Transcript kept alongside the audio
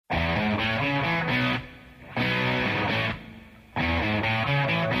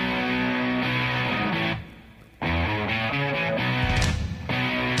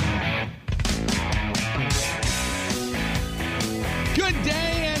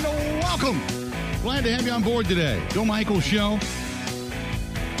welcome. Glad to have you on board today. Bill Michaels Show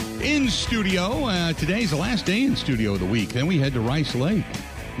in studio. Today's the last day in studio of the week. Then we head to Rice Lake.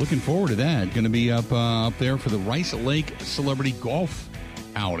 Looking forward to that. Going to be up there for the Rice Lake Celebrity Golf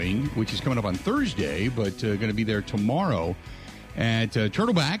outing, which is coming up on Thursday, but going to be there tomorrow at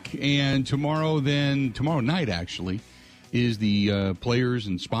Turtleback. And tomorrow night, actually, is the players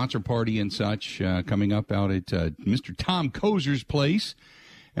and sponsor party and such coming up out at Mr. Tom Kozer's place.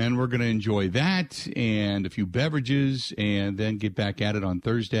 And we're going to enjoy that and a few beverages and then get back at it on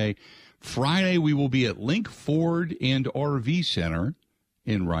Thursday. Friday, we will be at Link Ford and RV Center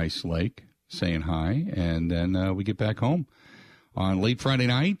in Rice Lake saying hi. And then we get back home on late Friday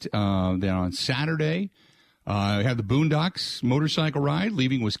night. Then on Saturday, we have the Boondocks motorcycle ride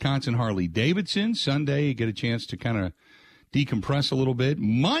leaving Wisconsin Harley-Davidson. Sunday, you get a chance to kind of decompress a little bit.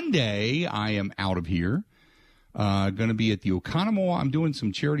 Monday, I am out of here. Going to be at the Oconomowoc. I'm doing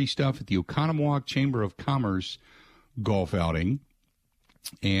some charity stuff at the Oconomowoc Chamber of Commerce golf outing.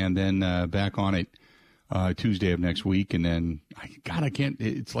 And then back on it Tuesday of next week. And then, I can't.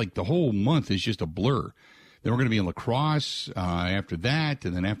 It's like the whole month is just a blur. Then we're going to be in La Crosse after that.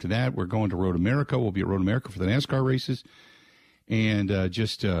 And then after that, we're going to Road America. We'll be at Road America for the NASCAR races. And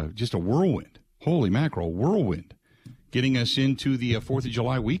just a whirlwind. Holy mackerel, whirlwind. Getting us into the 4th of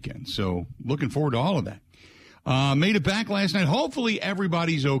July weekend. So looking forward to all of that. Made it back last night. Hopefully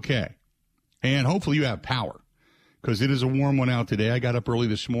everybody's okay. And hopefully you have power because it is a warm one out today. I got up early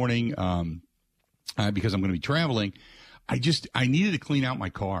this morning because I'm going to be traveling. I needed to clean out my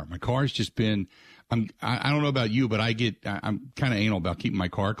car. My car's just been, I don't know about you, but I'm kind of anal about keeping my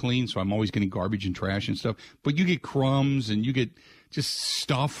car clean. So I'm always getting garbage and trash and stuff. But you get crumbs and you get just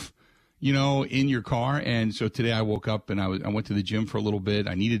stuff, in your car. And so today I woke up and I went to the gym for a little bit.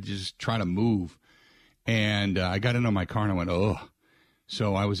 I needed to just try to move. And I got into my car and I went, oh.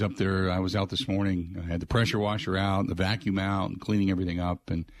 So I was up there. I was out this morning. I had the pressure washer out, the vacuum out, and cleaning everything up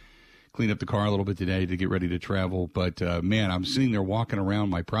and cleaned up the car a little bit today to get ready to travel. But, man, I'm sitting there walking around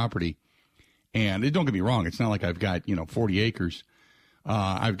my property. And don't get me wrong. It's not like I've got, 40 acres.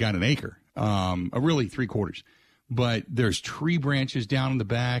 I've got an acre, really 3/4. But there's tree branches down in the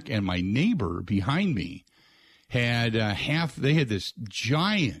back. And my neighbor behind me had they had this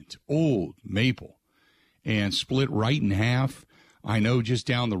giant old maple. And split right in half. I know just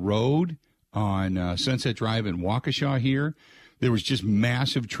down the road on Sunset Drive in Waukesha here, there was just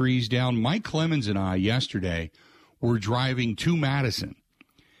massive trees down. Mike Clemens and I yesterday were driving to Madison,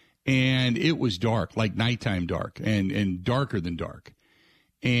 and it was dark, like nighttime dark, and darker than dark.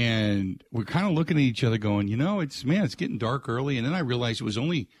 And we're kind of looking at each other going, it's getting dark early. And then I realized it was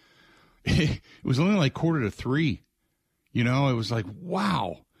only like 2:45. It was like,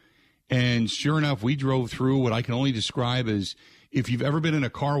 wow. And sure enough, we drove through what I can only describe as if you've ever been in a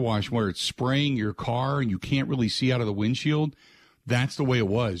car wash where it's spraying your car and you can't really see out of the windshield, that's the way it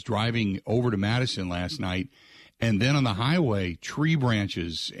was driving over to Madison last night. And then on the highway, tree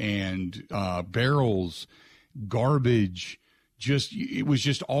branches and barrels, garbage, it was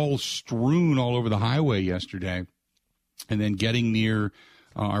just all strewn all over the highway yesterday. And then getting near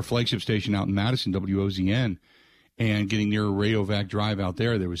our flagship station out in Madison, WOZN, and getting near Radiovac Drive out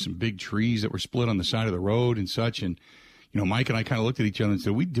there was some big trees that were split on the side of the road and such. And, Mike and I kind of looked at each other and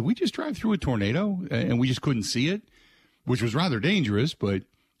said, did we just drive through a tornado? And we just couldn't see it, which was rather dangerous. But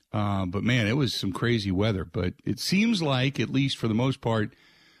man, it was some crazy weather. But it seems like, at least for the most part,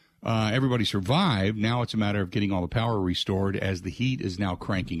 everybody survived. Now it's a matter of getting all the power restored as the heat is now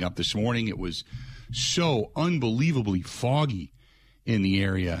cranking up. This morning it was so unbelievably foggy in the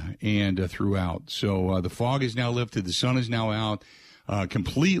area and throughout. So the fog is now lifted. The sun is now out.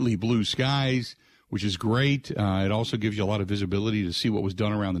 Completely blue skies, which is great. It also gives you a lot of visibility to see what was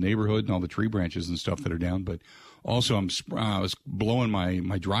done around the neighborhood and all the tree branches and stuff that are down. But also I was blowing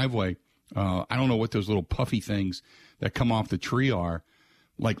my driveway. I don't know what those little puffy things that come off the tree are,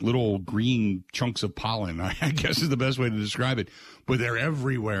 like little green chunks of pollen, I guess is the best way to describe it. But they're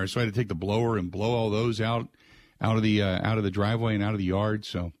everywhere. So I had to take the blower and blow all those out of the driveway and out of the yard.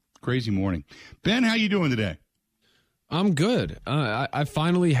 So crazy morning. Ben, how you doing today? I'm good. I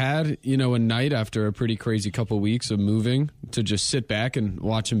finally had, a night after a pretty crazy couple of weeks of moving to just sit back and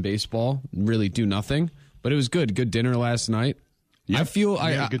watch some baseball and really do nothing. But it was good. Good dinner last night. Yep.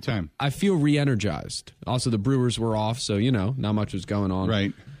 I good time. I feel re-energized. Also, the Brewers were off, so, not much was going on.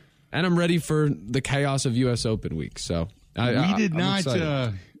 Right. And I'm ready for the chaos of U.S. Open week. So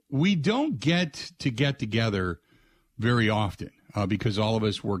we don't get together very often because all of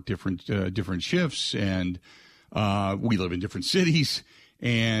us work different shifts and we live in different cities.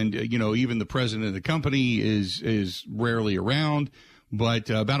 And, even the president of the company is rarely around. But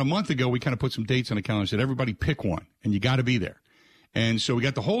about a month ago, we kind of put some dates on the calendar and said, everybody pick one, and you got to be there. And so we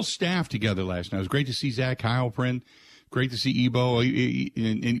got the whole staff together last night. It was great to see Zach Heilprin. Great to see Ebo.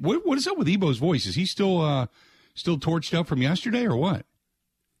 And what is up with Ebo's voice? Is he still torched up from yesterday or what?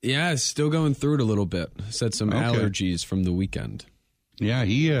 Yeah, still going through it a little bit. Said some allergies from the weekend. Yeah,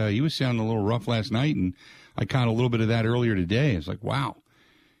 he was sounding a little rough last night, and I caught a little bit of that earlier today. It's like, wow,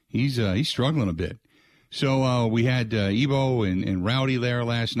 he's struggling a bit. So we had Ebo and Rowdy there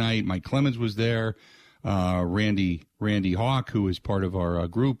last night. Mike Clemens was there. Randy Hawk, who is part of our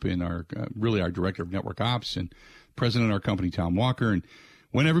group and our really our director of network ops and president of our company, Tom Walker. And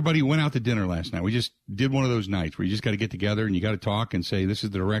when everybody went out to dinner last night, we just did one of those nights where you just got to get together and you got to talk and say, this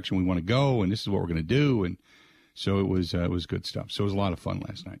is the direction we want to go and this is what we're going to do. And so it was good stuff. So it was a lot of fun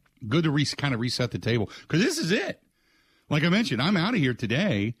last night. Good to kind of reset the table because this is it. Like I mentioned, I'm out of here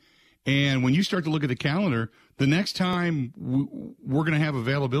today. And when you start to look at the calendar, the next time we're going to have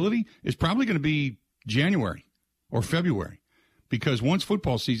availability is probably going to be January or February, because once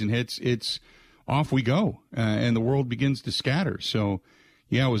football season hits, it's off we go, and the world begins to scatter. So,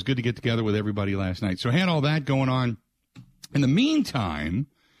 yeah, it was good to get together with everybody last night. So I had all that going on. In the meantime,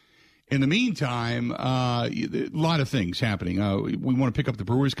 a lot of things happening. We want to pick up the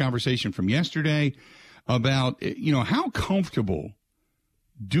Brewers conversation from yesterday about, how comfortable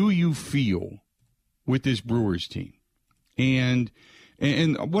do you feel with this Brewers team? And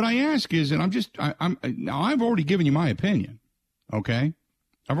what I ask is, and I've already given you my opinion, okay?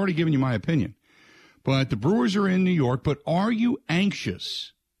 I've already given you my opinion. But the Brewers are in New York, but are you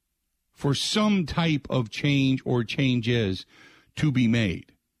anxious for some type of change or changes to be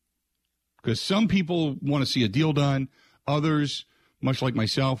made? Because some people want to see a deal done. Others, much like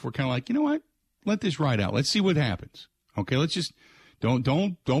myself, were kind of like, you know what? Let this ride out. Let's see what happens. Okay, let's just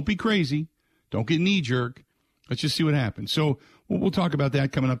don't be crazy. Don't get knee-jerk. Let's just see what happens. So we'll talk about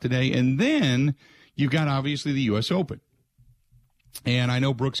that coming up today. And then you've got, obviously, the U.S. Open. And I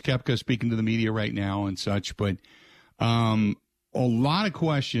know Brooks Koepka speaking to the media right now and such, but a lot of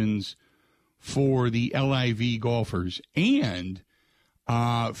questions for the LIV golfers. And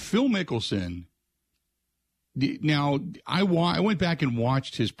Phil Mickelson, now I went back and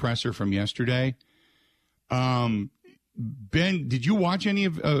watched his presser from yesterday. Ben, did you watch any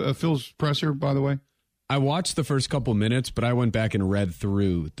of Phil's presser, by the way? I watched the first couple minutes, but I went back and read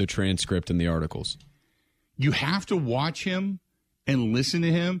through the transcript and the articles. You have to watch him and listen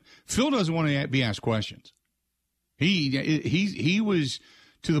to him. Phil doesn't want to be asked questions. He was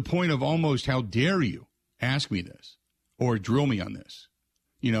to the point of almost, how dare you ask me this or drill me on this?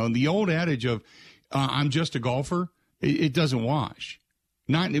 And the old adage of I'm just a golfer, it doesn't wash.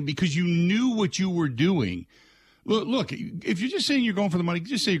 Not because you knew what you were doing. Look, if you're just saying you're going for the money,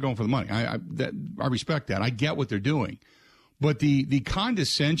 just say you're going for the money. I respect that. I get what they're doing. But the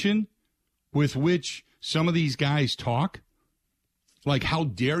condescension with which some of these guys talk, like, how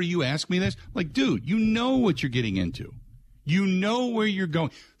dare you ask me this? Like, dude, you know what you're getting into. You know where you're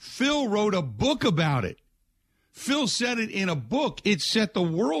going. Phil wrote a book about it. Phil said it in a book. It set the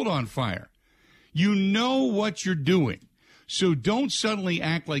world on fire. You know what you're doing. So don't suddenly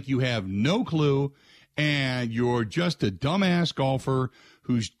act like you have no clue and you're just a dumbass golfer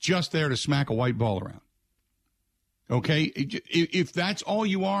who's just there to smack a white ball around. Okay? If that's all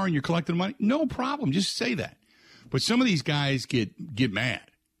you are and you're collecting money, no problem. Just say that. But some of these guys get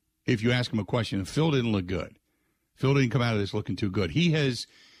mad if you ask them a question. And Phil didn't look good. Phil didn't come out of this looking too good. He has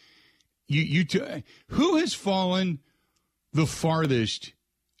who has fallen the farthest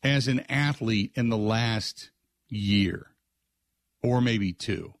as an athlete in the last year or maybe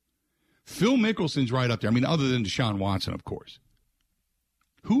two? Phil Mickelson's right up there. I mean, other than Deshaun Watson, of course.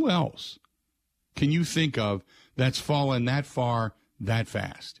 Who else can you think of that's fallen that far that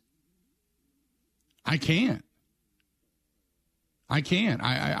fast? I can't. I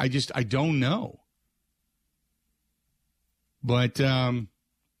don't know. But I'm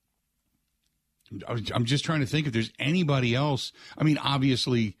just trying to think if there's anybody else. I mean,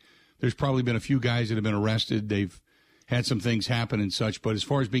 obviously, there's probably been a few guys that have been arrested. They've had some things happen and such. But as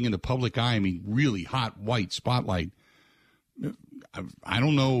far as being in the public eye, I mean, really hot white spotlight, I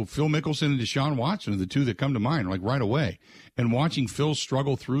don't know. Phil Mickelson and Deshaun Watson are the two that come to mind, like right away. And watching Phil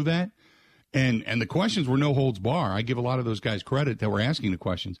struggle through that, and the questions were no holds bar. I give a lot of those guys credit that were asking the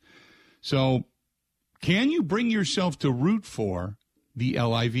questions. So can you bring yourself to root for the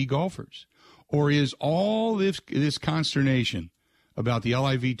LIV golfers? Or is all this consternation about the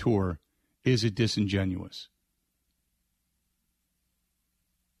LIV tour, is it disingenuous?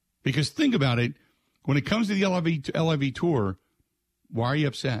 Because think about it, when it comes to the LIV tour, why are you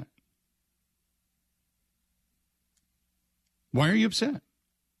upset? Why are you upset?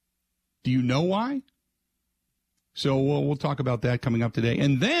 Do you know why? So we'll talk about that coming up today.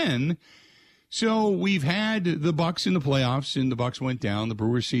 And then, so we've had the Bucs in the playoffs, and the Bucs went down. The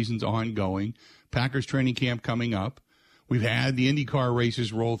Brewers season's ongoing. Packers training camp coming up. We've had the IndyCar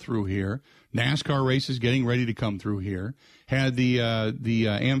races roll through here. NASCAR races getting ready to come through here. Had the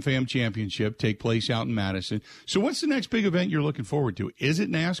AmFam Championship take place out in Madison. So what's the next big event you're looking forward to? Is it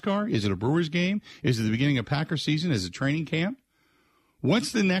NASCAR? Is it a Brewers game? Is it the beginning of Packer season? Is it training camp?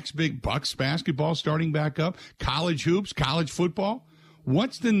 What's the next big Bucs basketball starting back up? College hoops? College football?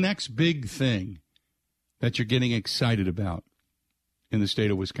 What's the next big thing that you're getting excited about in the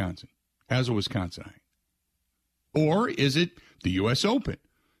state of Wisconsin as a Wisconsinite? Or is it the U.S. Open?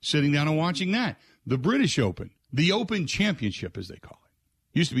 Sitting down and watching that. The British Open. The Open Championship, as they call it.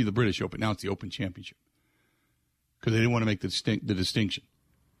 Used to be the British Open. Now it's the Open Championship. Because they didn't want to make the distinction.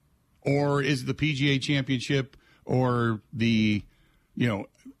 Or is it the PGA Championship or the,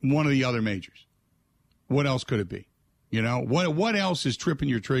 one of the other majors? What else could it be? What else is tripping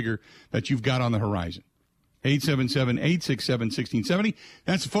your trigger that you've got on the horizon? 877-867-1670.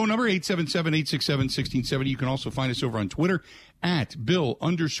 That's the phone number, 877-867-1670. You can also find us over on Twitter at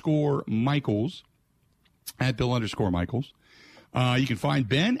Bill_Michaels. At Bill_Michaels. You can find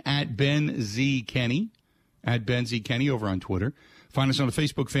Ben at Ben Z. Kenny. At Ben Z. Kenny over on Twitter. Find us on the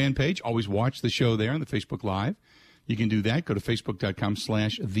Facebook fan page. Always watch the show there on the Facebook Live. You can do that. Go to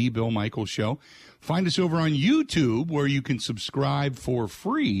Facebook.com/The Bill Michaels Show. Find us over on YouTube where you can subscribe for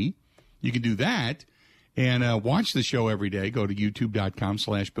free. You can do that. And watch the show every day. Go to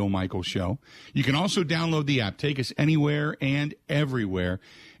youtube.com/Bill Michaels Show. You can also download the app. Take us anywhere and everywhere.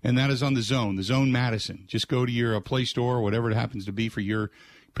 And that is on the Zone Madison. Just go to your Play Store or whatever it happens to be for your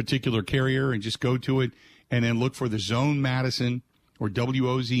particular carrier and just go to it and then look for the Zone Madison or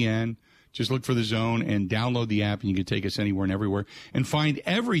WOZN. Just look for the Zone and download the app, and you can take us anywhere and everywhere and find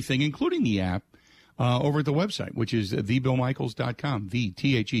everything, including the app, over at the website, which is thebillmichaels.com.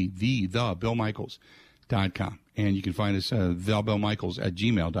 thebillmichaels.com. And you can find us,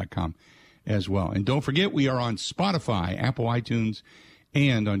 thebillmichaels@gmail.com as well. And don't forget, we are on Spotify, Apple iTunes,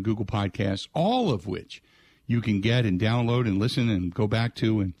 and on Google Podcasts, all of which you can get and download and listen and go back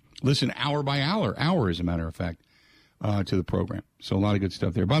to and listen hour by hour, as a matter of fact, to the program. So a lot of good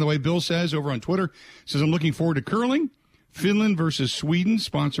stuff there. By the way, Bill says over on Twitter, says, I'm looking forward to curling, Finland versus Sweden,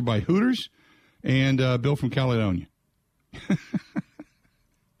 sponsored by Hooters, and Bill from Caledonia.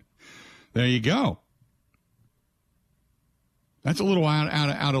 There you go. That's a little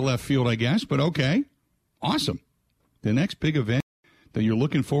out of left field, I guess, but okay. Awesome. The next big event that you're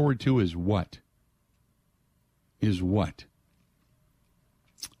looking forward to is what?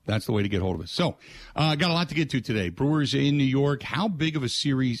 That's the way to get hold of us. So, got a lot to get to today. Brewers in New York. How big of a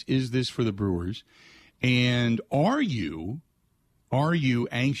series is this for the Brewers? And are you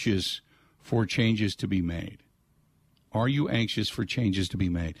anxious for changes to be made? Are you anxious for changes to be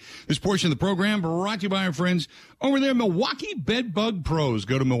made? This portion of the program brought to you by our friends over there, Milwaukee Bedbug Pros.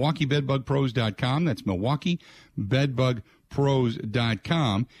 Go to MilwaukeeBedbugPros.com. That's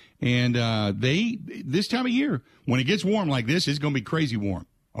MilwaukeeBedbugPros.com. And this time of year, when it gets warm like this, it's going to be crazy warm.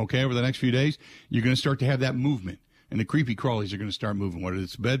 Okay, over the next few days, you're going to start to have that movement. And the creepy crawlies are going to start moving, whether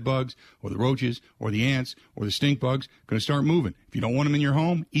it's bed bugs or the roaches or the ants or the stink bugs, going to start moving. If you don't want them in your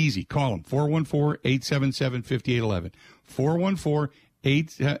home, easy. Call them, 414-877-5811.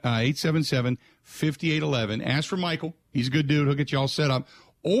 414-877-5811. Ask for Michael. He's a good dude. He'll get you all set up.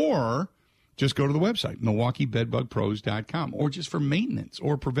 Or just go to the website, MilwaukeeBedbugPros.com, or just for maintenance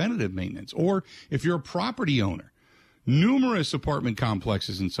or preventative maintenance. Or if you're a property owner, numerous apartment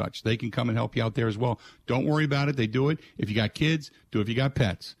complexes and such. They can come and help you out there as well. Don't worry about it. They do it. If you got kids, do it if you got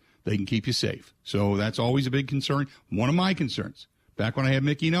pets. They can keep you safe. So that's always a big concern. One of my concerns, back when I had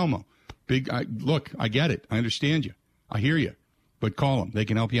Mickey and Elmo, look, I get it. I understand you. I hear you. But call them. They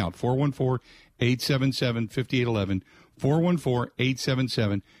can help you out. 414-877-5811.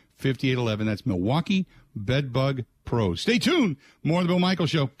 414-877-5811. That's Milwaukee Bedbug Pros. Stay tuned. More of the Bill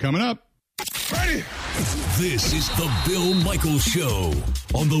Michaels Show coming up. Ready? This is the Bill Michaels Show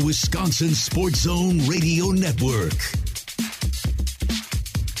on the Wisconsin Sports Zone Radio Network.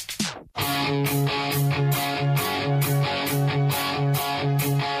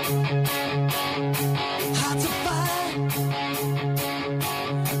 Hard to find,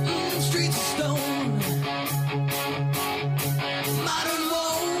 streets of stone, modern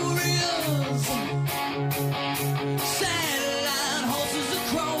warriors, satellite horses of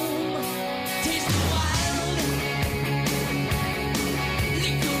chrome, taste the wild,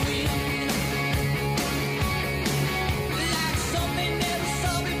 liquor like something never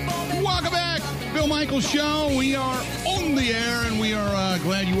saw before. Welcome back. Bill Michaels Show. We are only from the air, and we are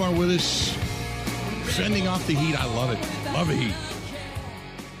glad you are with us. Sending off the heat. I love it. Love the heat.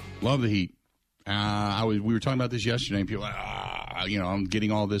 Love the heat. We were talking about this yesterday, and people I'm getting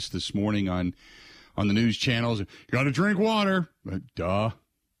all this morning on the news channels. You got to drink water. Duh.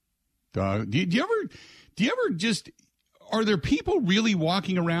 Do you ever just, are there people really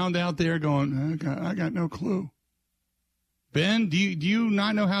walking around out there going, I got no clue? Ben, do you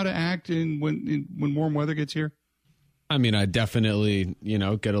not know how to act when warm weather gets here? I mean, I definitely,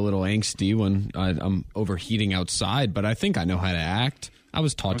 get a little angsty when I'm overheating outside, but I think I know how to act. I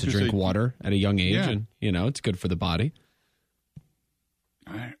was taught to drink water at a young age, and, it's good for the body.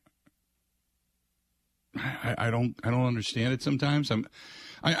 I don't understand it sometimes.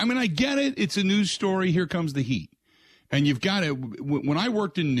 I mean, I get it. It's a news story. Here comes the heat. And you've got it. When I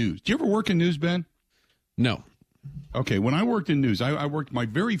worked in news, do you ever work in news, Ben? No. Okay. When I worked in news, I worked, my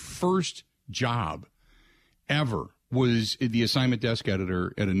very first job ever was the assignment desk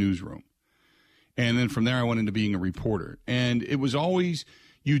editor at a newsroom. And then from there, I went into being a reporter. And it was always,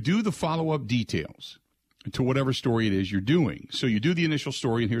 you do the follow-up details to whatever story it is you're doing. So you do the initial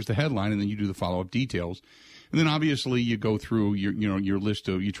story, and here's the headline, and then you do the follow-up details. And then obviously you go through your list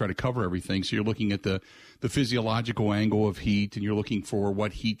of, you try to cover everything. So you're looking at the physiological angle of heat, and you're looking for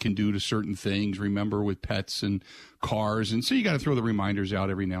what heat can do to certain things, remember, with pets and cars. And so you got to throw the reminders out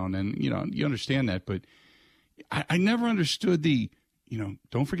every now and then. You understand that. But I never understood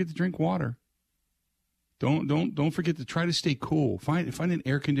don't forget to drink water. Don't forget to try to stay cool. Find an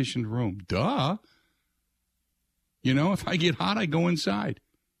air-conditioned room. Duh. If I get hot, I go inside.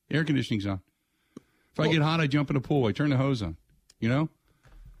 Air conditioning's on. If I get hot, I jump in a pool. I turn the hose on. The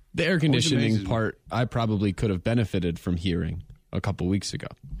air conditioning part, I probably could have benefited from hearing a couple weeks ago.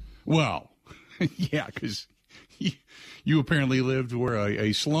 Well, yeah, because you apparently lived where a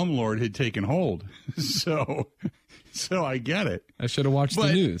slumlord had taken hold. So I get it. I should have watched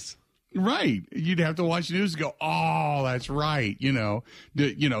the news. Right. You'd have to watch the news and go, oh, that's right. Then do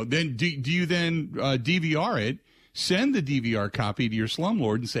you then DVR it, send the DVR copy to your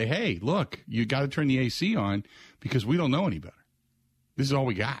slumlord and say, hey, look, you got to turn the AC on because we don't know any better. This is all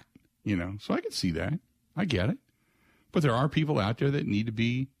we got, So I can see that. I get it. But there are people out there that need to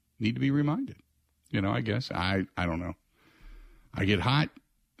be reminded. I guess. I don't know. I get hot.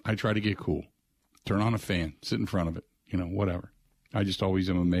 I try to get cool. Turn on a fan. Sit in front of it. Whatever. I just always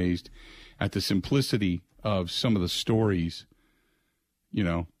am amazed at the simplicity of some of the stories,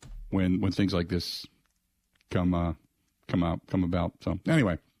 when things like this come about. So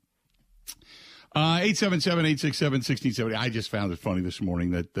anyway, 877-867-1670. I just found it funny this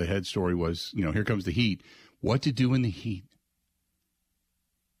morning that the head story was, here comes the heat. What to do in the heat?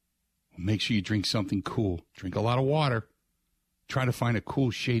 Well, make sure you drink something cool. Drink a lot of water. Try to find a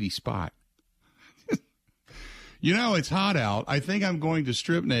cool, shady spot. It's hot out. I think I'm going to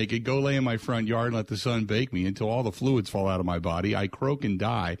strip naked, go lay in my front yard and let the sun bake me until all the fluids fall out of my body. I croak and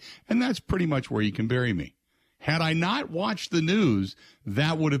die, and that's pretty much where you can bury me. Had I not watched the news,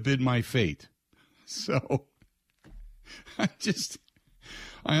 that would have been my fate. So I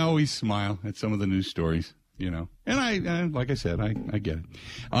always smile at some of the news stories, And I like I said, I get it.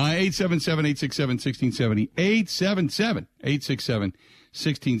 877-867-1670.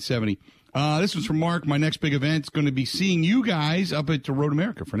 877-867-1670. This was from Mark. My next big event is going to be seeing you guys up at Road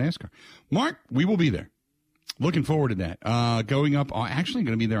America for NASCAR. Mark, we will be there. Looking forward to that. Going up, actually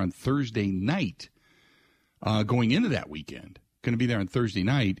going to be there on Thursday night. Going into that weekend. Going to be there on Thursday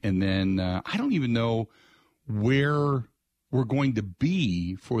night. And then I don't even know where we're going to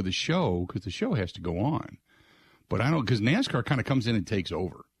be for the show because the show has to go on. But I don't, because NASCAR kind of comes in and takes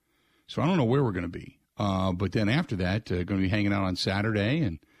over. So I don't know where we're going to be. But then after that, going to be hanging out on Saturday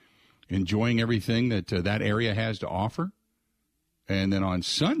and enjoying everything that area has to offer. And then on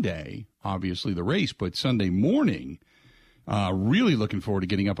Sunday, obviously the race, but Sunday morning, really looking forward to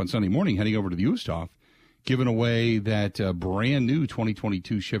getting up on Sunday morning, heading over to the Ustaf, giving away that brand new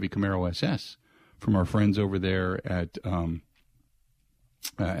 2022 Chevy Camaro SS from our friends over there at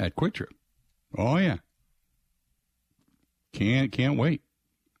Quick Trip. Oh, yeah. Can't wait.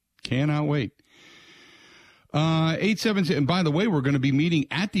 Cannot wait. 877, and by the way, we're going to be meeting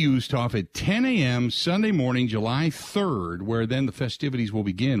at the Ustaf at 10 a.m. Sunday morning, July 3rd, where then the festivities will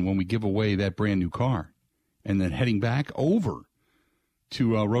begin when we give away that brand new car. And then heading back over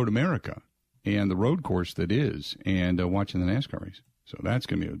to Road America and the road course that is, and watching the NASCAR race. So that's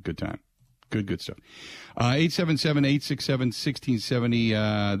going to be a good time. Good stuff.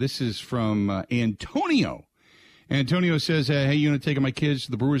 877-867-1670. This is from Antonio. Antonio says, hey, you know, taking my kids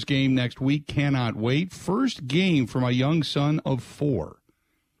to the Brewers game next week. Cannot wait. First game for my young son of 4.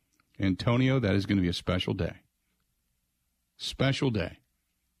 Antonio, that is going to be a special day. Special day.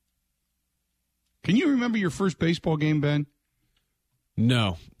 Can you remember your first baseball game, Ben?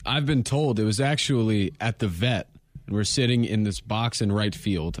 No. I've been told it was actually at the vet. We're sitting in this box in right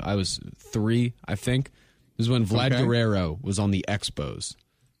field. I was 3, I think. This is when Vlad Guerrero was on the Expos.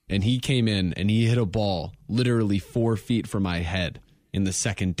 And he came in and he hit a ball literally 4 feet from my head in the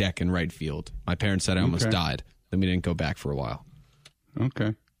second deck in right field. My parents said I almost died. Then we didn't go back for a while.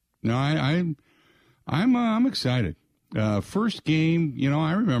 Okay. No, I'm excited. First game,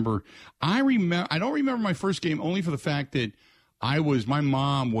 I remember. I don't remember my first game only for the fact that my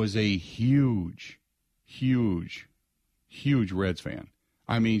mom was a huge Reds fan.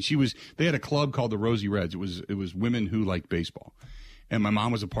 I mean, they had a club called the Rosie Reds. It was women who liked baseball. And my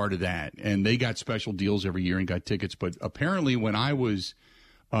mom was a part of that. And they got special deals every year and got tickets. But apparently when I was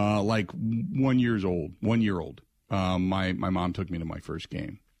like 1 year old, my mom took me to my first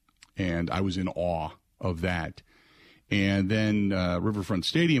game. And I was in awe of that. And then Riverfront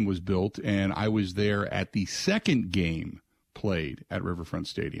Stadium was built, and I was there at the second game played at Riverfront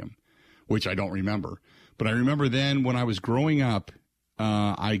Stadium, which I don't remember. But I remember then when I was growing up,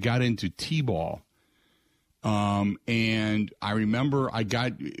 I got into T-ball. And I remember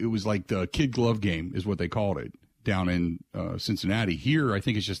it was like the kid glove game is what they called it down in Cincinnati. Here, I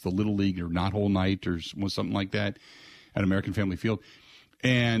think it's just the Little League or Knot Hole Night or something like that at American Family Field.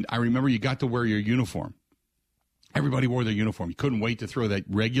 And I remember you got to wear your uniform. Everybody wore their uniform. You couldn't wait to throw that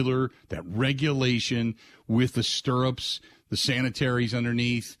regulation with the stirrups, the sanitaries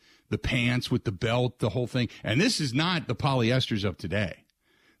underneath, the pants with the belt, the whole thing. And this is not the polyesters of today.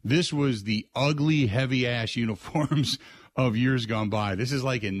 This was the ugly, heavy-ass uniforms of years gone by. This is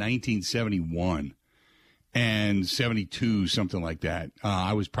like in 1971 and 72, something like that.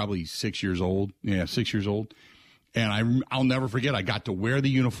 I was probably 6 years old. Yeah, 6 years old. And I'll never forget, I got to wear the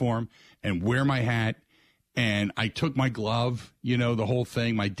uniform and wear my hat. And I took my glove, the whole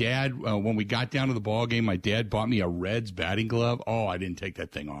thing. My dad, when we got down to the ball game, my dad bought me a Reds batting glove. Oh, I didn't take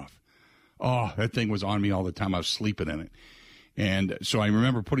that thing off. Oh, that thing was on me all the time. I was sleeping in it. And so I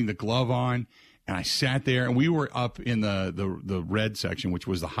remember putting the glove on, and I sat there, and we were up in the red section, which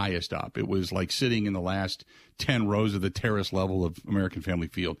was the highest up. It was like sitting in the last 10 rows of the terrace level of American Family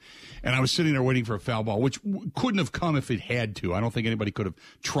Field. And I was sitting there waiting for a foul ball, which couldn't have come if it had to. I don't think anybody could have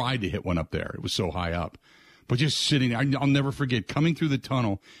tried to hit one up there. It was so high up. But just sitting there, I'll never forget coming through the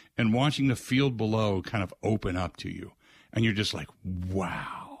tunnel and watching the field below kind of open up to you. And you're just like,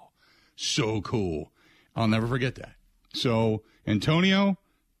 wow, so cool. I'll never forget that. So, Antonio,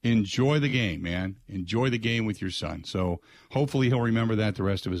 enjoy the game, man. Enjoy the game with your son. So, hopefully he'll remember that the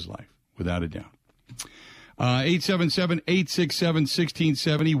rest of his life, without a doubt.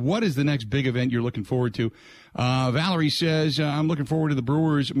 877-867-1670. What is the next big event you're looking forward to? Valerie says, I'm looking forward to the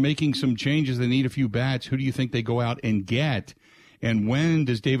Brewers making some changes. They need a few bats. Who do you think they go out and get? And when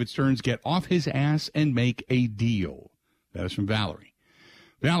does David Stearns get off his ass and make a deal? That is from Valerie.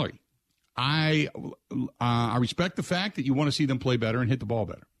 Valerie, I respect the fact that you want to see them play better and hit the ball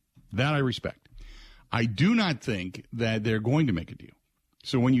better. That I respect. I do not think that they're going to make a deal.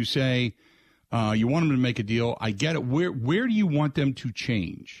 So when you say you want them to make a deal, I get it. Where do you want them to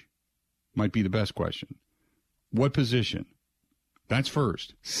change? Might be the best question. What position? That's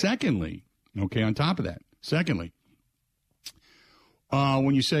first. Secondly, okay, on top of that,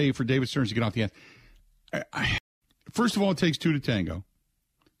 when you say for David Stearns to get off the ass, first of all, it takes two to tango.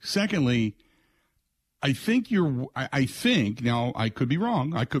 Secondly, I think now I could be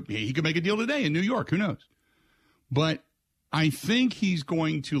wrong. He could make a deal today in New York. Who knows? But I think he's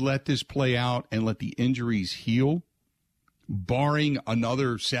going to let this play out and let the injuries heal, barring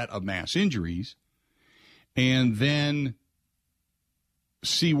another set of mass injuries, and then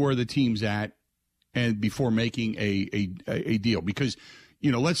see where the team's at and before making a deal. Because,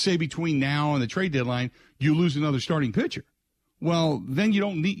 let's say between now and the trade deadline, you lose another starting pitcher. Well, then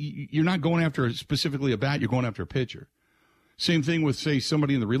you're not going after specifically a bat, you're going after a pitcher. Same thing with, say,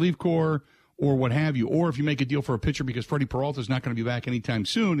 somebody in the relief corps or what have you. Or if you make a deal for a pitcher because Freddie Peralta's not going to be back anytime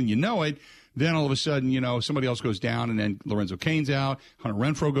soon and you know it, then all of a sudden, somebody else goes down and then Lorenzo Cain's out, Hunter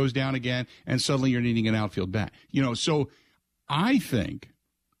Renfroe goes down again, and suddenly you're needing an outfield bat. So I think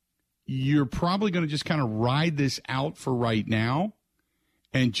you're probably going to just kind of ride this out for right now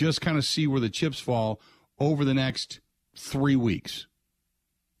and just kind of see where the chips fall over the next 3 weeks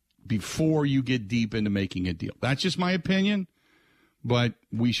before you get deep into making a deal. That's just my opinion, but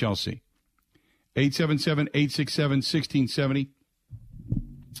we shall see. 877-867-1670.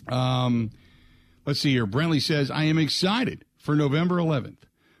 Let's see here. Brentley says, I am excited for November 11th.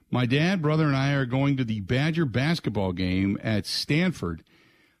 My dad, brother, and I are going to the Badger basketball game at Stanford,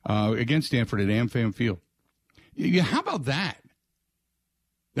 against Stanford at AmFam Field. Yeah, how about that?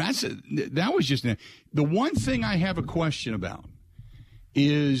 That was just the one thing I have a question about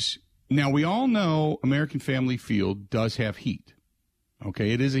is, now we all know American Family Field does have heat.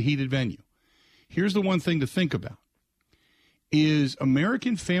 Okay, it is a heated venue. Here's the one thing to think about is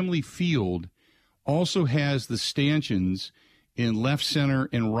American Family Field also has the stanchions in left center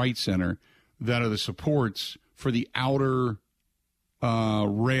and right center that are the supports for the outer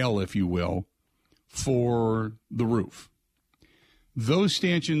rail, if you will, for the roof. Those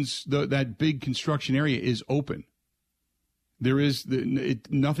stanchions, that big construction area is open.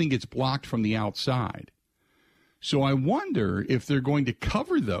 Nothing gets blocked from the outside. So I wonder if they're going to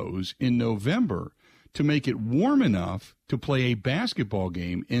cover those in November to make it warm enough to play a basketball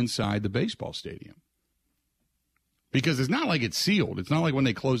game inside the baseball stadium. Because it's not like it's sealed. It's not like when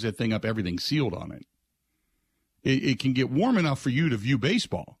they close that thing up, everything's sealed on it. It can get warm enough for you to view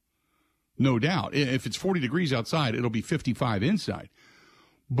baseball, no doubt. If it's 40 degrees outside, it'll be 55 inside.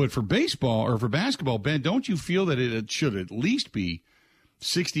 But for baseball or for basketball, Ben, don't you feel that it should at least be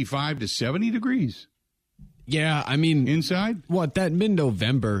 65 to 70 degrees? Yeah, I mean, inside? What, that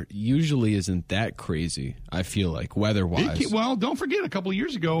mid-November usually isn't that crazy, I feel like, weather-wise. Well, don't forget, a couple of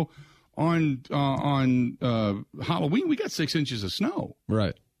years ago on Halloween, we got 6 inches of snow.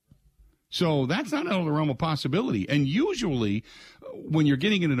 Right. So that's not out of the realm of possibility. And usually when you're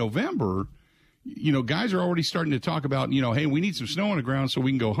getting into November, guys are already starting to talk about, hey, we need some snow on the ground so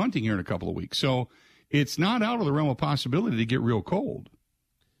we can go hunting here in a couple of weeks. So it's not out of the realm of possibility to get real cold.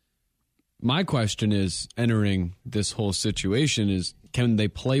 My question is, entering this whole situation, is can they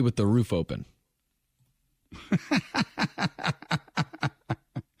play with the roof open?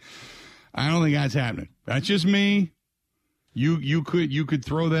 I don't think that's happening. That's just me. You could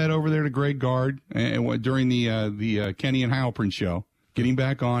throw that over there to Greg Gard during the Kenny and Heilprin show. Getting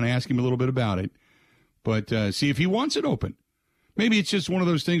back on, ask him a little bit about it, but see if he wants it open. Maybe it's just one of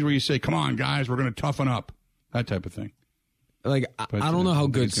those things where you say, "Come on, guys, we're going to toughen up," that type of thing. Like, I don't know how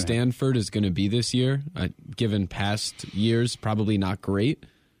good Stanford is going to be this year. Given past years, probably not great.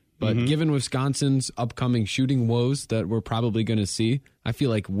 But given Wisconsin's upcoming shooting woes that we're probably going to see, I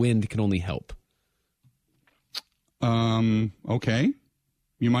feel like wind can only help. Okay.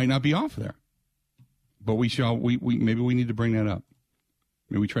 You might not be off there. But we maybe we need to bring that up.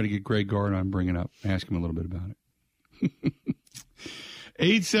 Maybe we try to get Greg Gard on, bring it up, ask him a little bit about it.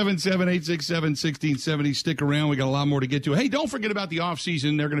 877-867-1670. Stick around. We got a lot more to get to. Hey, don't forget about the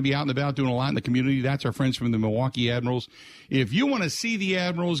offseason. They're going to be out and about doing a lot in the community. That's our friends from the Milwaukee Admirals. If you want to see the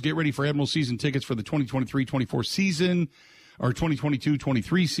Admirals, get ready for Admiral season tickets for the 2023-24 season or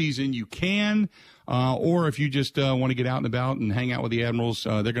 2022-23 season. You can. Or if you just want to get out and about and hang out with the Admirals,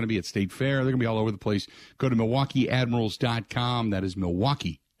 they're going to be at State Fair. They're going to be all over the place. Go to MilwaukeeAdmirals.com. That is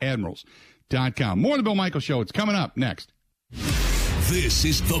MilwaukeeAdmirals.com. More of the Bill Michaels Show. It's coming up next. This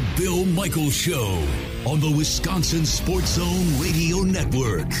is the Bill Michaels Show on the Wisconsin Sports Zone Radio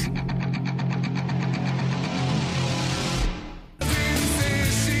Network.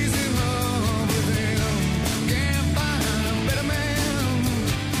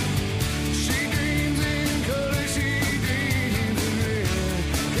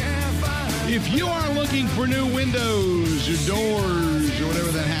 If you are looking for new windows or doors or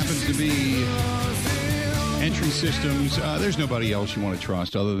whatever that happens to be, entry systems, there's nobody else you want to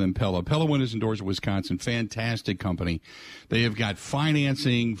trust other than Pella. Pella Windows and Doors of Wisconsin, fantastic company. They have got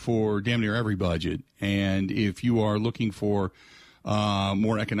financing for damn near every budget. And if you are looking for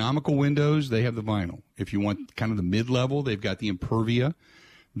more economical windows, they have the vinyl. If you want kind of the mid-level, they've got the Impervia.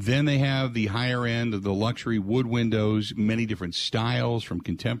 Then they have the higher end of the luxury wood windows, many different styles from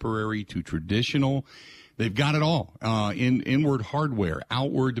contemporary to traditional. They've got it all in inward hardware,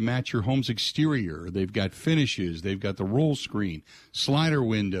 outward to match your home's exterior. They've got finishes. They've got the roll screen, slider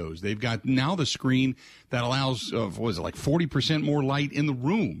windows. They've got now the screen that allows, like 40% more light in the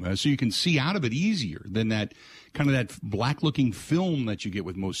room, so you can see out of it easier than that kind of that black-looking film that you get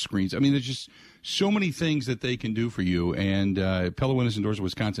with most screens. I mean, there's just so many things that they can do for you. And Pella Windows and Doors of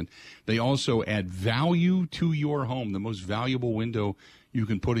Wisconsin, they also add value to your home, the most valuable window you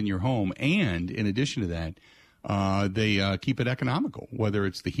can put in your home. And in addition to that, they keep it economical, whether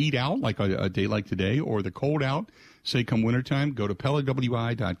it's the heat out, like a day like today, or the cold out, say come wintertime. Go to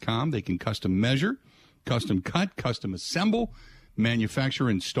PellaWI.com. They can custom measure, custom cut, custom assemble, manufacture,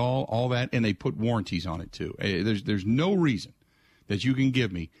 install, all that, and they put warranties on it too. There's no reason that you can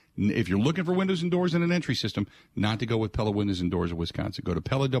give me, if you're looking for windows and doors in an entry system, not to go with Pella Windows and Doors of Wisconsin. Go to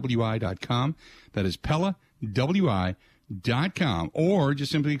PellaWI.com. That is PellaWI.com, or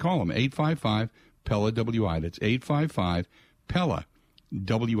just simply call them 855-PELLA-WI. That's 855-PELLA-WI,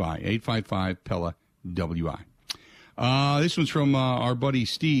 855-PELLA-WI. This one's from our buddy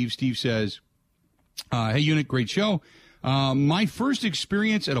Steve. Steve says, hey, Unit, great show. My first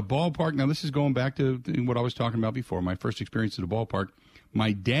experience at a ballpark, now this is going back to what I was talking about before, my first experience at a ballpark,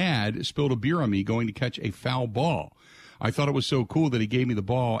 my dad spilled a beer on me going to catch a foul ball. I thought it was so cool that he gave me the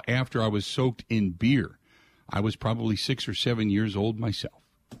ball after I was soaked in beer. I was probably 6 or 7 years old myself.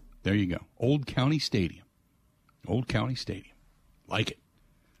 There you go. Old County Stadium. Old County Stadium. Like it.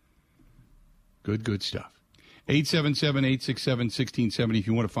 Good stuff. 877-867-1670. If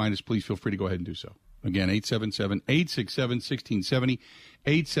you want to find us, please feel free to go ahead and do so. Again, 877-867-1670.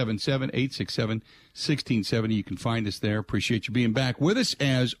 877-867-1670. You can find us there. Appreciate you being back with us,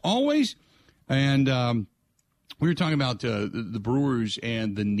 as always. And we were talking about the Brewers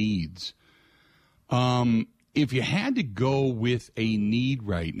and the needs. If you had to go with a need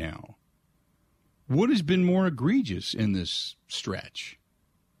right now, what has been more egregious in this stretch?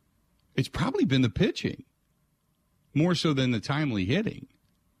 It's probably been the pitching, more so than the timely hitting.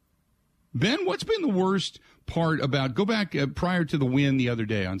 Ben, what's been the worst part about, go back prior to the win the other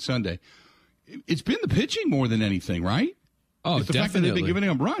day on Sunday, it's been the pitching more than anything, right? Oh, it's the definitely. fact that they've been giving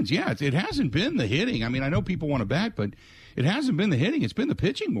them runs. Yeah, it hasn't been the hitting. I mean, I know people want to bat, but it hasn't been the hitting. It's been the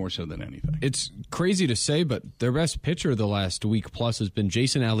pitching more so than anything. It's crazy to say, but their best pitcher the last week plus has been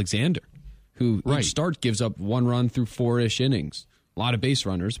Jason Alexander, who each start gives up 1 run through 4-ish innings. A lot of base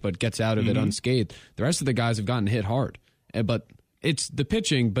runners, but gets out of it unscathed. The rest of the guys have gotten hit hard. But it's the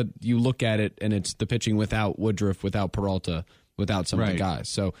pitching, but you look at it, and it's the pitching without Woodruff, without Peralta, without some of the guys.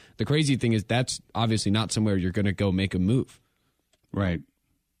 So the crazy thing is that's obviously not somewhere you're going to go make a move. Right.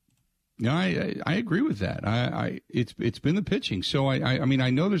 No, I agree with that. It's been the pitching. So I mean, I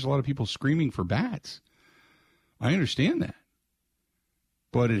know there's a lot of people screaming for bats. I understand that,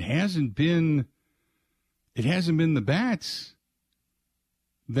 but it hasn't been the bats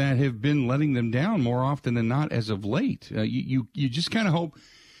that have been letting them down more often than not as of late. You just kind of hope.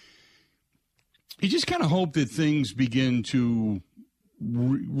 You just kind of hope that things begin to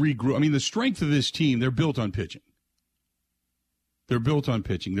regroup. I mean, the strength of this team, they're built on pitching. They're built on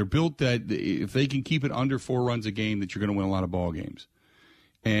pitching. They're built that if they can keep it under 4 runs a game, that you're going to win a lot of ball games.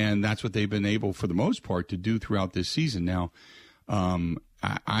 And that's what they've been able, for the most part, to do throughout this season. Now,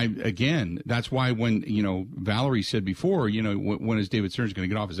 again, that's why when, Valerie said before, when is David Stearns going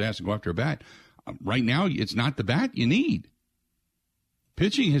to get off his ass and go after a bat? Right now, it's not the bat you need.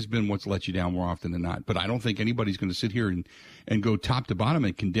 Pitching has been what's let you down more often than not. But I don't think anybody's going to sit here and go top to bottom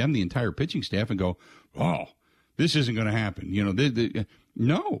and condemn the entire pitching staff and go, oh, this isn't going to happen.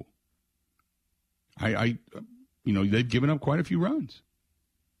 No. They've given up quite a few runs.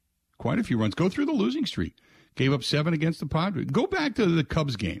 Quite a few runs. Go through the losing streak. Gave up 7 against the Padres. Go back to the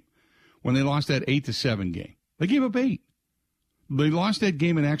Cubs game when they lost that 8-7 game. They gave up 8. They lost that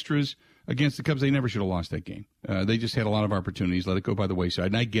game in extras against the Cubs. They never should have lost that game. They just had a lot of opportunities, let it go by the wayside.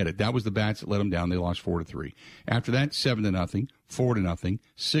 And I get it. That was the bats that let them down. They lost 4-3. After that, 7-0, 4-0,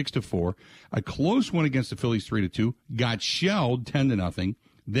 6-4. A close one against the Phillies, 3-2. Got shelled 10-0.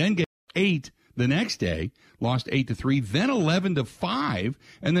 Then gave 8 the next day. Lost 8-3. Then 11-5,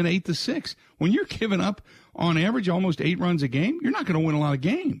 and then 8-6. When you're giving up on average almost 8 runs a game, you're not going to win a lot of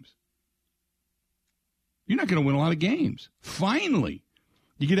games. You're not going to win a lot of games. Finally,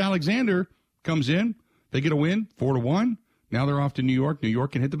 you get Alexander, comes in, they get a win, 4-1. Now they're off to New York. New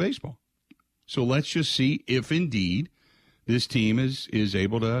York can hit the baseball. So let's just see if indeed this team is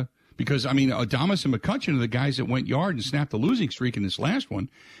able to, because, Adames and McCutchen are the guys that went yard and snapped the losing streak in this last one,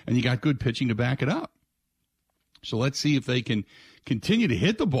 and you got good pitching to back it up. So let's see if they can continue to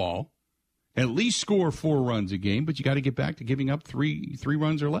hit the ball, at least score 4 runs a game, but you got to get back to giving up three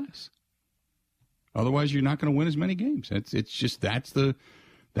runs or less. Otherwise, you're not going to win as many games. That's the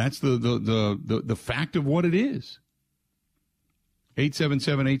fact of what it is.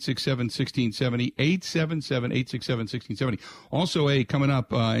 877-867-1670, 877-867-1670. Also, coming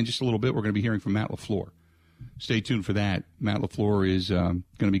up in just a little bit, we're going to be hearing from Matt LaFleur. Stay tuned for that. Matt LaFleur is going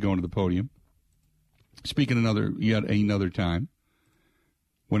to be going to the podium, speaking yet another time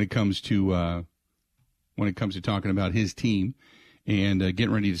when it comes to talking about his team and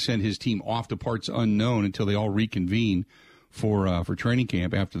getting ready to send his team off to parts unknown until they all reconvene for training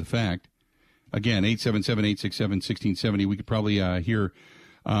camp after the fact. Again, 877-867-1670. We could probably hear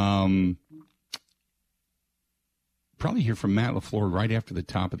from Matt LaFleur right after the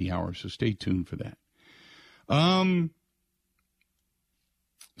top of the hour, so stay tuned for that.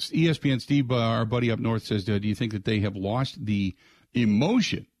 ESPN Steve, our buddy up north, says, do you think that they have lost the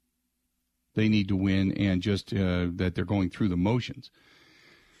emotion they need to win and just that they're going through the motions?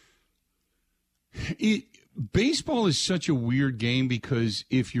 Baseball is such a weird game because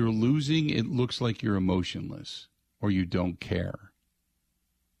if you're losing, it looks like you're emotionless. or you don't care.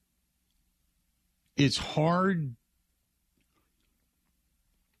 It's hard.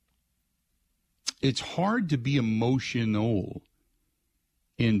 It's hard to be emotional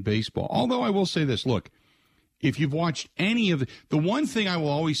in baseball. Although I will say this, look, if you've watched any of the one thing I will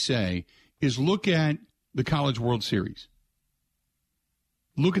always say is look at the College World Series.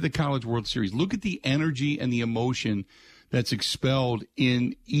 Look at the College World Series. Look at the energy and the emotion that's expelled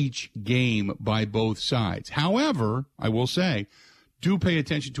in each game by both sides. However, I will say, do pay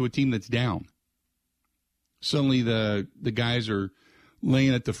attention to a team that's down. Suddenly the guys are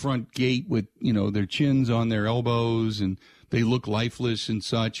laying at the front gate with, their chins on their elbows and they look lifeless and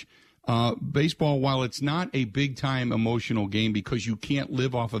such. Baseball, while it's not a big-time emotional game because you can't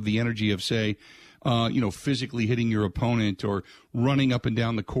live off of the energy of, say, physically hitting your opponent or running up and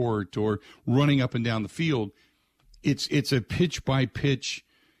down the court or running up and down the field, it's a pitch-by-pitch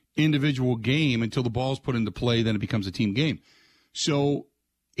individual game until the ball's put into play, then it becomes a team game. So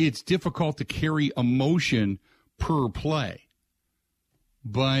it's difficult to carry emotion per play.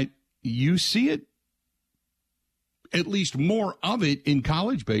 But you see it, at least more of it in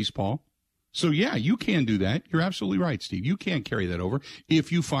college baseball. So, yeah, you can do that. You're absolutely right, Steve. You can carry that over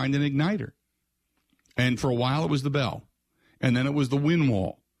if you find an igniter. And for a while it was the bell. And then it was the wind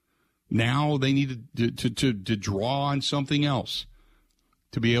wall. Now they need to draw on something else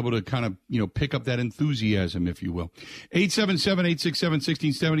to be able to kind of, pick up that enthusiasm, if you will.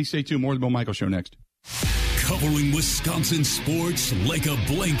 877-867-1670. Stay tuned. More of the Bill Michaels Show next. Covering Wisconsin sports like a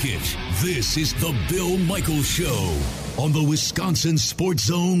blanket. This is the Bill Michaels Show on the Wisconsin Sports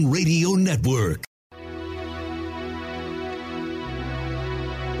Zone Radio Network.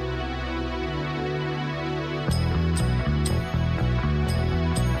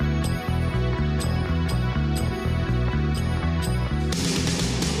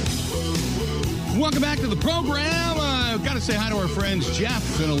 Welcome back to the program. I've got to say hi to our friends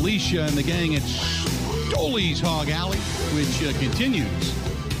Jeff and Alicia and the gang at Stoley's Hog Alley, which continues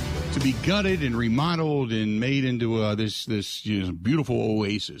to be gutted and remodeled and made into this beautiful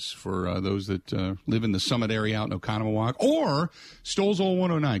oasis for those that live in the Summit area out in Oconomowoc, or Stoll's Old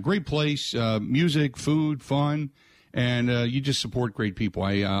 109. Great place, music, food, fun, and you just support great people.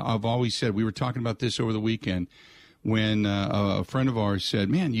 I've always said, we were talking about this over the weekend when a friend of ours said,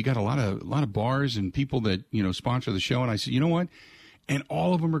 "Man, you got a lot of bars and people that sponsor the show," and I said, "You know what? And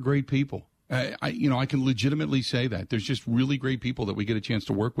all of them are great people." I can legitimately say that. There's just really great people that we get a chance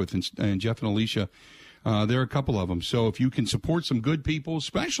to work with, and Jeff and Alicia, there are a couple of them. So if you can support some good people,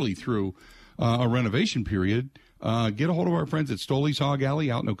 especially through a renovation period, get a hold of our friends at Stoley's Hog Alley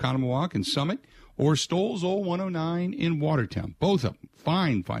out in Oconomowoc and Summit, or Stoll's Old 109 in Watertown. Both of them.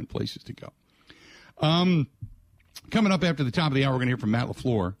 Fine places to go. Coming up after the top of the hour, we're going to hear from Matt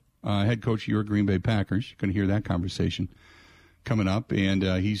LaFleur, head coach of your Green Bay Packers. You're going to hear that conversation coming up, and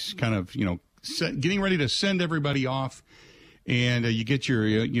he's kind of, getting ready to send everybody off, and you get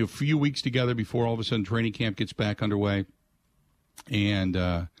your few weeks together before all of a sudden training camp gets back underway, and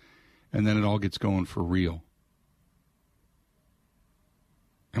then it all gets going for real.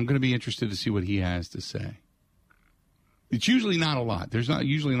 I'm going to be interested to see what he has to say. It's usually not a lot. There's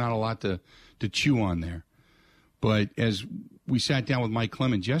usually not a lot to chew on there, but as we sat down with Mike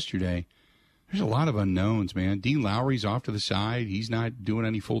Clemens yesterday, there's a lot of unknowns, man. Dean Lowry's off to the side. He's not doing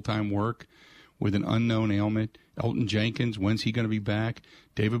any full-time work with an unknown ailment. Elton Jenkins, when's he going to be back?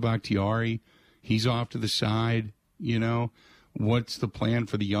 David Bakhtiari, he's off to the side. What's the plan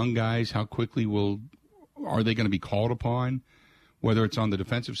for the young guys? How quickly are they going to be called upon, whether it's on the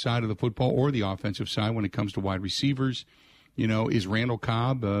defensive side of the football or the offensive side when it comes to wide receivers? Is Randall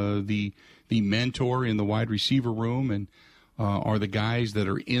Cobb the mentor in the wide receiver room, and are the guys that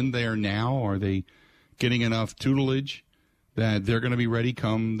are in there now, are they getting enough tutelage that they're going to be ready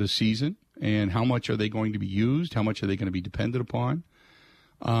come the season? And how much are they going to be used? How much are they going to be dependent upon?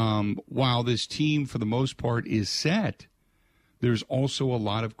 While this team, for the most part, is set, there's also a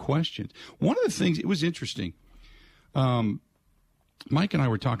lot of questions. One of the things, it was interesting. Mike and I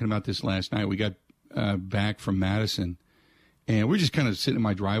were talking about this last night. We got back from Madison, and we're just kind of sitting in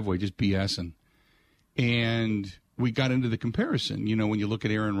my driveway, just BSing. And we got into the comparison, when you look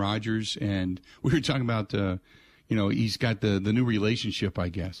at Aaron Rodgers, and we were talking about, he's got the new relationship, I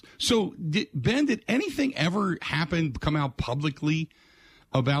guess. So, did anything ever happen, come out publicly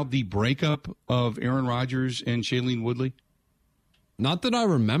about the breakup of Aaron Rodgers and Shailene Woodley? Not that I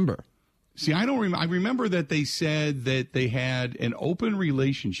remember. See, I don't remember. I remember that they said that they had an open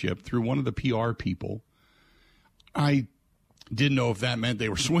relationship through one of the PR people. I didn't know if that meant they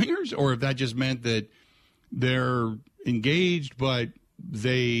were swingers or if that just meant that they're engaged but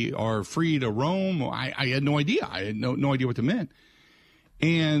they are free to roam. I had no idea. I had no idea what it meant.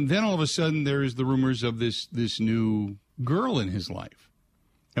 And then all of a sudden, there's the rumors of this new girl in his life.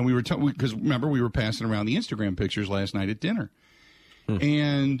 And we were because remember, we were passing around the Instagram pictures last night at dinner.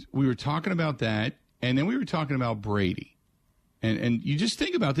 And we were talking about that, and then we were talking about Brady. And you just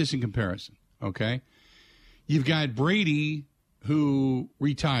think about this in comparison, okay? You've got Brady, who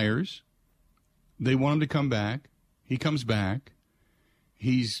retires. They want him to come back. He comes back.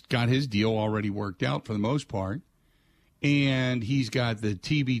 He's got his deal already worked out for the most part. And he's got the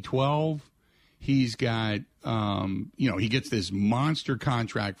TB12. He's got, he gets this monster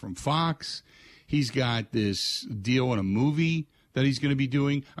contract from Fox. He's got this deal in a movie that he's going to be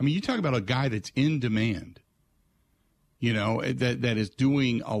doing. I mean, you talk about a guy that's in demand, that is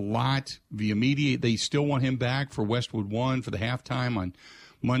doing a lot via media. They still want him back for Westwood One for the halftime on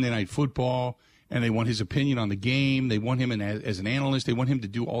Monday Night Football, and they want his opinion on the game. They want him as an analyst. They want him to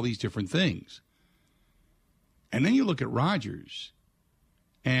do all these different things. And then you look at Rodgers,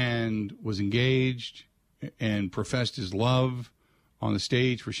 and was engaged and professed his love on the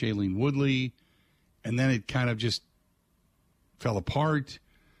stage for Shailene Woodley, and then it kind of just fell apart.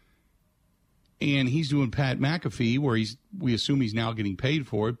 And he's doing Pat McAfee, where we assume he's now getting paid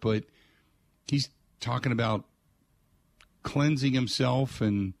for it, but he's talking about cleansing himself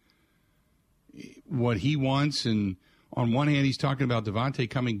and what he wants. And on one hand, he's talking about Devontae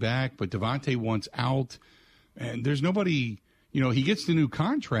coming back, but Devontae wants out. And there's nobody, he gets the new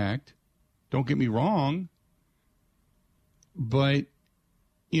contract. Don't get me wrong. But,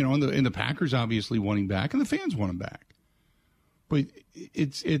 and the Packers obviously want him back, and the fans want him back. But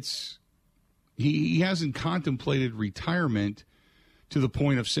he hasn't contemplated retirement to the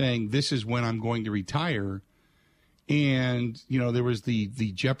point of saying, this is when I'm going to retire. And, there was the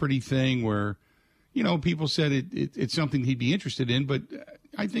Jeopardy thing where, people said it's something he'd be interested in. But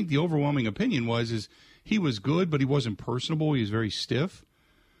I think the overwhelming opinion is he was good, but he wasn't personable. He was very stiff.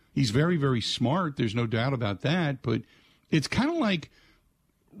 He's very, very smart. There's no doubt about that. But it's kind of like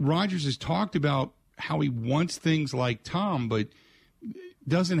Rodgers has talked about how he wants things like Tom, but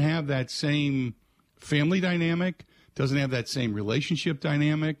doesn't have that same family dynamic, doesn't have that same relationship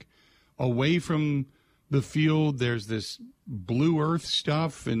dynamic. Away from the field, there's this blue earth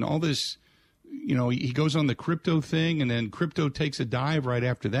stuff and all this, he goes on the crypto thing, and then crypto takes a dive right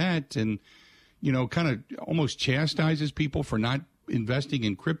after that, and, kind of almost chastises people for not investing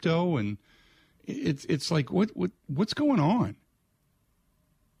in crypto. And it's like, what's going on?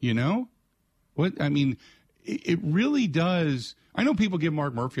 It really does. I know people give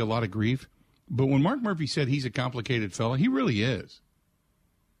Mark Murphy a lot of grief, but when Mark Murphy said he's a complicated fella, he really is.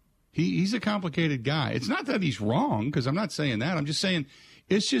 He's a complicated guy. It's not that he's wrong, because I'm not saying that. I'm just saying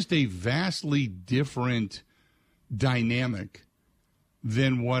it's just a vastly different dynamic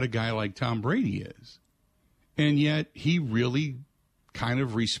than what a guy like Tom Brady is. And yet he really kind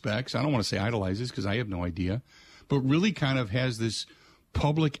of respects, I don't want to say idolizes because I have no idea, but really kind of has this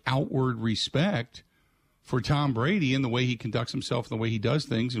public outward respect for Tom Brady and the way he conducts himself and the way he does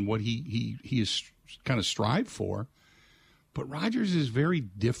things and what he is kind of strived for. But Rodgers is very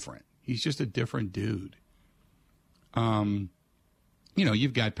different. He's just a different dude.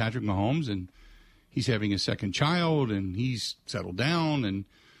 You've got Patrick Mahomes, and he's having a second child, and he's settled down. And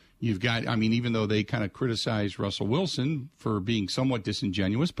you've got, even though they kind of criticize Russell Wilson for being somewhat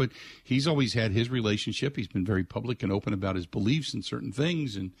disingenuous, but he's always had his relationship. He's been very public and open about his beliefs in certain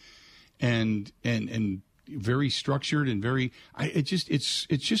things, and very structured and very. It's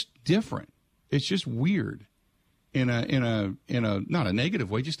just different. It's just weird, in a not a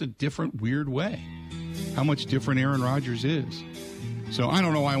negative way, just a different weird way. How much different Aaron Rodgers is. So I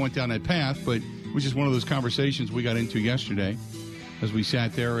don't know why I went down that path, but it was just one of those conversations we got into yesterday as we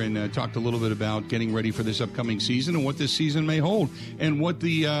sat there and talked a little bit about getting ready for this upcoming season and what this season may hold, and what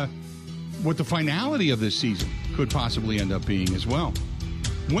the finality of this season could possibly end up being as well.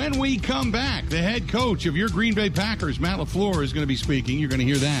 When we come back, the head coach of your Green Bay Packers, Matt LaFleur, is going to be speaking. You're going to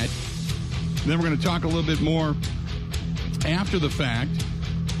hear that. Then we're going to talk a little bit more after the fact.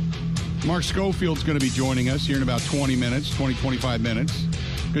 Mark Schofield's going to be joining us here in about 25 minutes. Going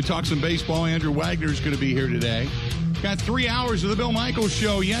to talk some baseball. Andrew Wagner's going to be here today. Got 3 hours of the Bill Michaels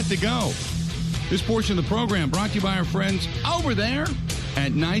Show yet to go. This portion of the program brought to you by our friends over there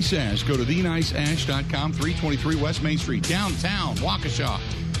at Nice Ash. Go to theniceash.com, 323 West Main Street, downtown Waukesha.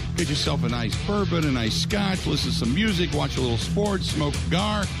 Get yourself a nice bourbon, a nice scotch, listen to some music, watch a little sports, smoke a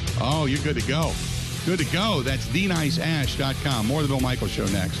cigar. Oh, you're good to go. Good to go. That's theniceash.com. More of the Bill Michaels Show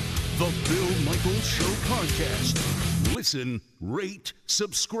next. The Bill Michaels Show podcast. Listen, rate,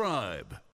 subscribe.